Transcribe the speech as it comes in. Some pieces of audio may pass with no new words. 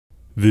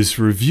This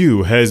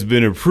review has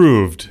been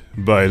approved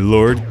by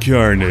Lord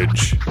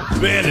Carnage.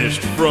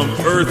 Banished from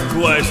Earth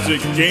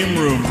Classic Game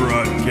Room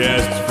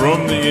broadcasts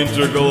from the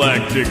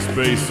Intergalactic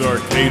Space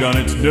Arcade on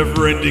its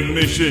never-ending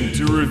mission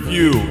to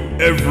review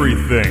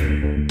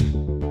everything.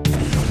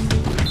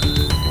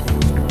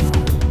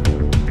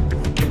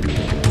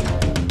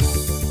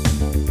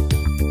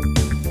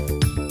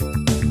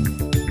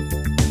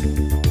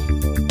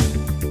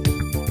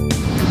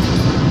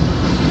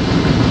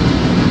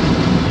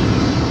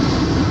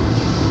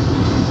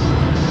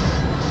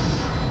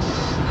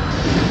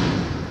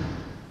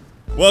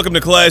 Welcome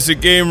to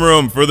Classic Game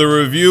Room for the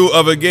review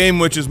of a game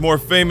which is more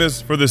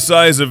famous for the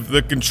size of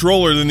the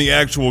controller than the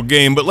actual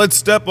game, but let's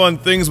step on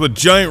things with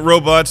giant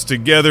robots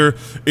together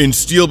in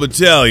Steel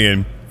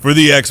Battalion for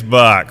the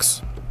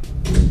Xbox.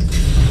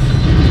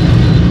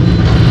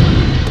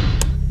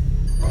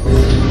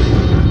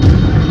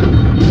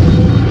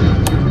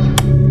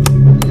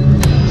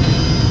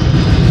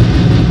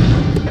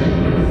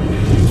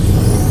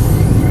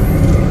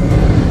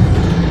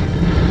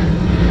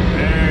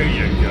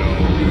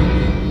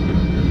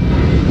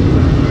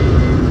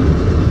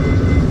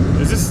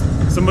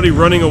 Somebody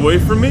running away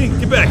from me?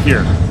 Get back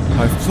here!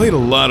 I've played a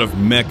lot of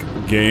mech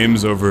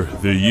games over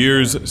the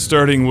years,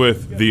 starting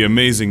with the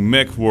amazing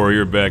Mech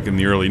Warrior back in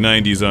the early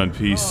 90s on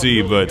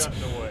PC, but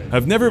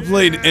I've never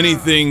played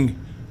anything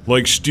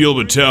like Steel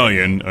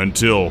Battalion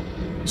until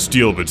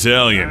Steel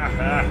Battalion.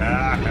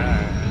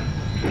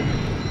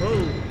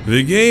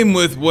 The game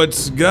with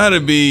what's gotta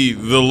be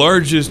the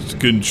largest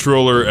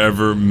controller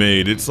ever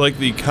made. It's like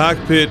the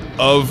cockpit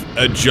of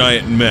a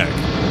giant mech.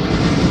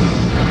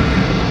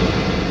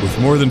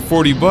 More than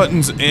 40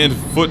 buttons and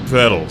foot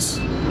pedals.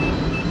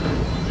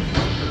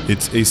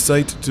 It's a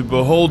sight to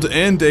behold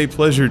and a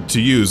pleasure to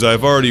use.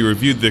 I've already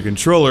reviewed the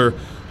controller.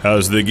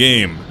 How's the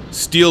game?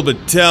 Steel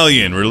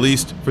Battalion,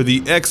 released for the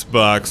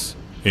Xbox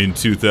in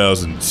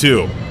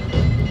 2002.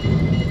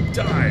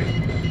 Die!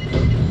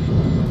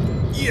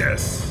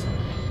 Yes!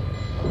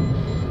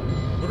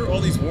 What are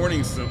all these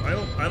warnings?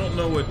 I don't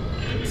know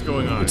what's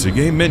going on. It's a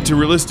game meant to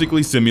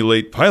realistically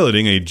simulate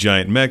piloting a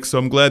giant mech, so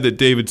I'm glad that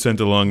David sent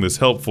along this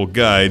helpful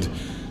guide,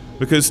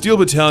 because Steel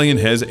Battalion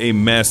has a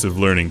massive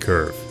learning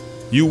curve.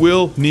 You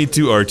will need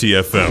to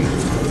RTFM.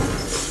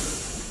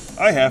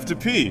 I have to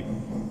pee.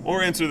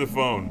 Or answer the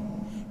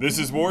phone. This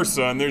is war,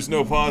 son. There's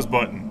no pause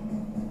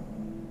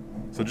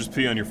button. So just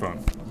pee on your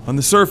phone. On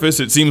the surface,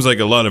 it seems like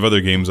a lot of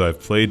other games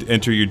I've played.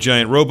 Enter your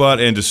giant robot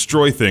and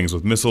destroy things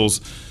with missiles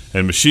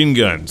and machine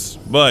guns.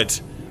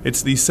 But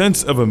it's the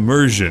sense of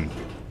immersion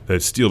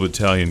that Steel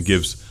Battalion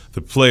gives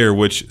the player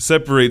which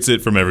separates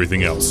it from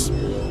everything else.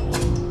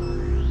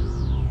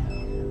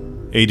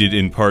 Aided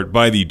in part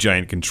by the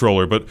giant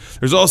controller, but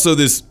there's also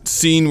this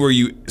scene where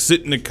you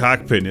sit in a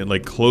cockpit and it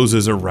like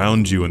closes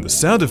around you, and the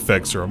sound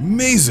effects are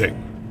amazing.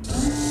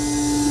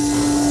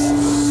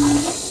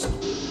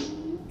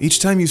 Each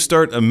time you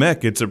start a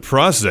mech, it's a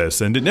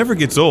process, and it never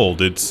gets old.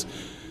 It's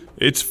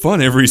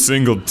fun every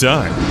single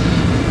time.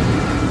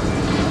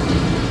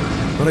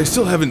 But I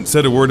still haven't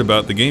said a word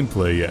about the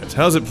gameplay yet.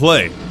 How's it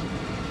play?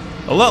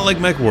 A lot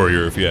like Mech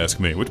Warrior, if you ask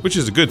me, which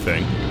is a good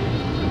thing.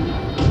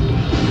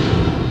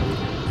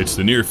 It's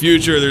the near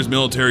future, there's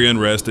military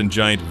unrest, and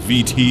giant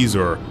VTs,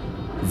 or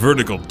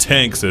vertical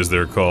tanks as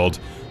they're called,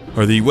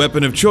 are the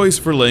weapon of choice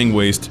for laying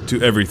waste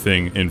to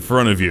everything in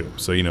front of you.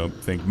 So, you know,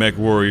 think Mech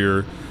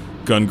Warrior,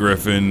 Gun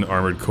Griffin,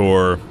 Armored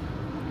Core,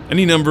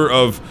 any number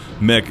of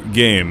mech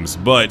games,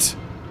 but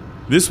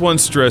this one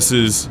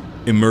stresses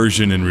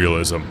immersion and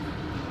realism.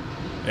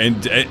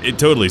 And it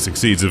totally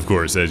succeeds, of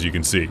course, as you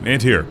can see.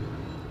 And here,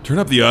 turn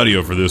up the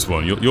audio for this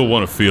one. You'll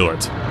want to feel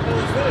it. What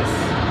is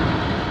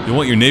this? You'll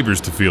want your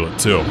neighbors to feel it,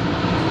 too.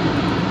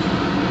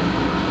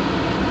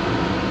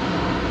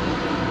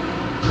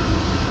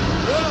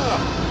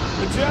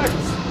 Eject!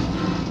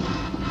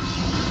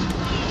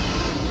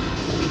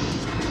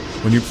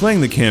 When you're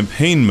playing the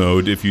campaign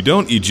mode, if you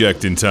don't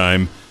eject in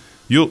time,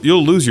 you'll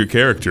lose your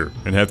character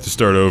and have to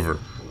start over.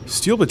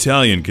 Steel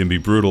Battalion can be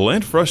brutal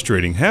and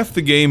frustrating. Half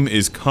the game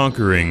is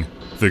conquering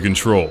the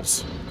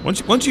controls.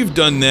 Once you've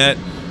done that,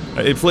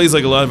 it plays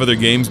like a lot of other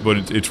games,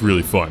 but it's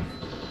really fun.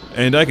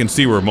 And I can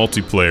see where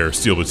multiplayer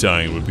Steel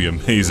Battalion would be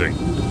amazing.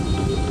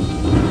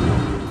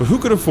 But who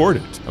could afford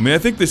it? I mean, I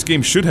think this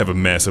game should have a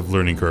massive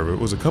learning curve. It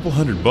was a couple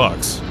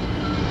 $100.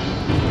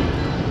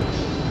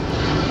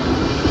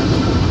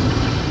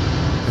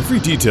 Every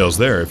detail's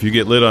there. If you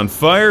get lit on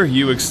fire,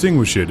 you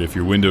extinguish it. If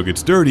your window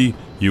gets dirty,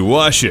 you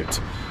wash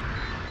it.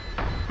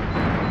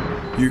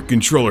 Your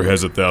controller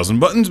has 1,000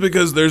 buttons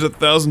because there's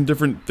 1,000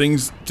 different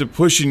things to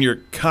push in your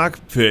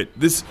cockpit.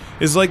 This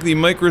is like the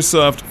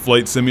Microsoft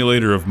Flight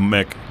Simulator of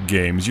mech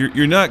games.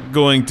 You're not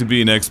going to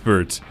be an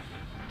expert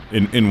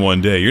in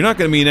one day. You're not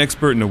going to be an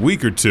expert in a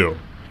week or two.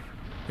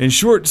 In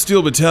short,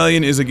 Steel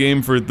Battalion is a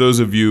game for those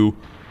of you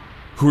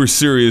who are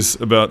serious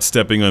about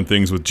stepping on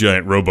things with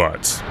giant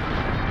robots.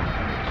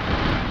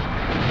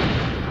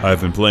 I've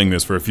been playing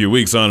this for a few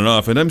weeks on and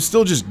off, and I'm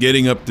still just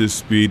getting up to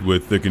speed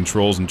with the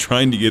controls and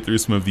trying to get through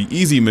some of the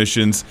easy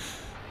missions,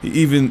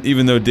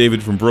 Even though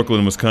David from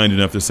Brooklyn was kind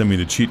enough to send me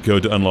the cheat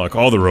code to unlock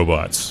all the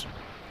robots.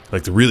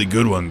 Like the really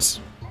good ones.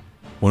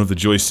 One of the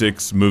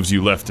joysticks moves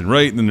you left and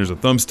right, and then there's a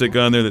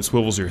thumbstick on there that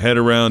swivels your head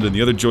around, and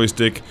the other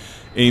joystick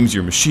aims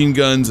your machine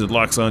guns, it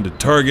locks onto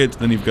target,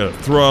 then you've got a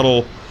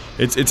throttle.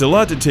 It's a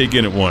lot to take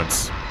in at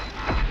once.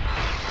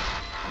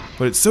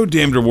 But it's so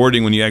damned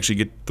rewarding when you actually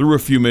get through a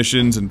few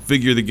missions and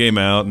figure the game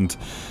out, and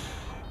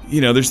you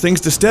know, there's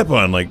things to step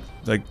on, like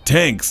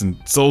tanks and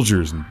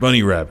soldiers and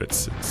bunny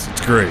rabbits.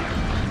 It's great.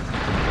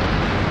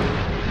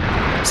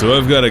 So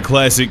I've got a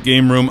classic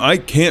game room. I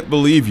can't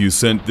believe you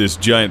sent this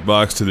giant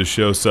box to the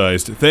show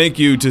sized. Thank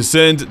you to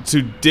send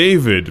to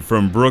David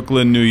from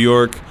Brooklyn, New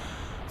York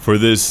for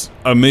this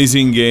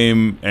amazing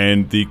game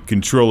and the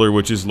controller,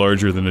 which is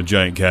larger than a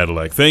giant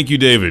Cadillac. Thank you,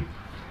 David.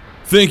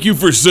 Thank you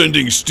for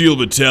sending Steel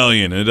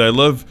Battalion, and I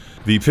love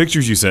the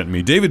pictures you sent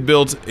me. David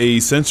built a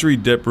sensory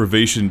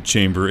deprivation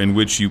chamber in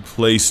which you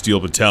play Steel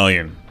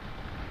Battalion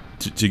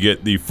to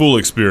get the full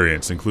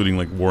experience, including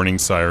like warning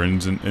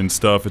sirens and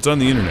stuff. It's on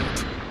the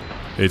internet.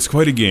 It's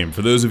quite a game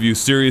for those of you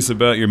serious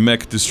about your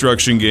mech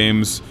destruction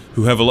games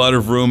who have a lot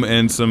of room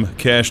and some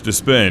cash to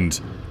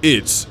spend.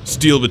 It's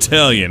Steel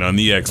Battalion on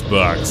the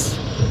Xbox.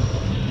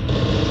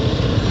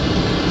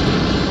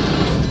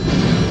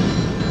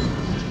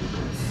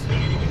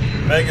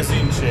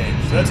 Magazine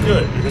change. That's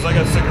good, because I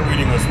got sick of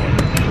reading this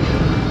one.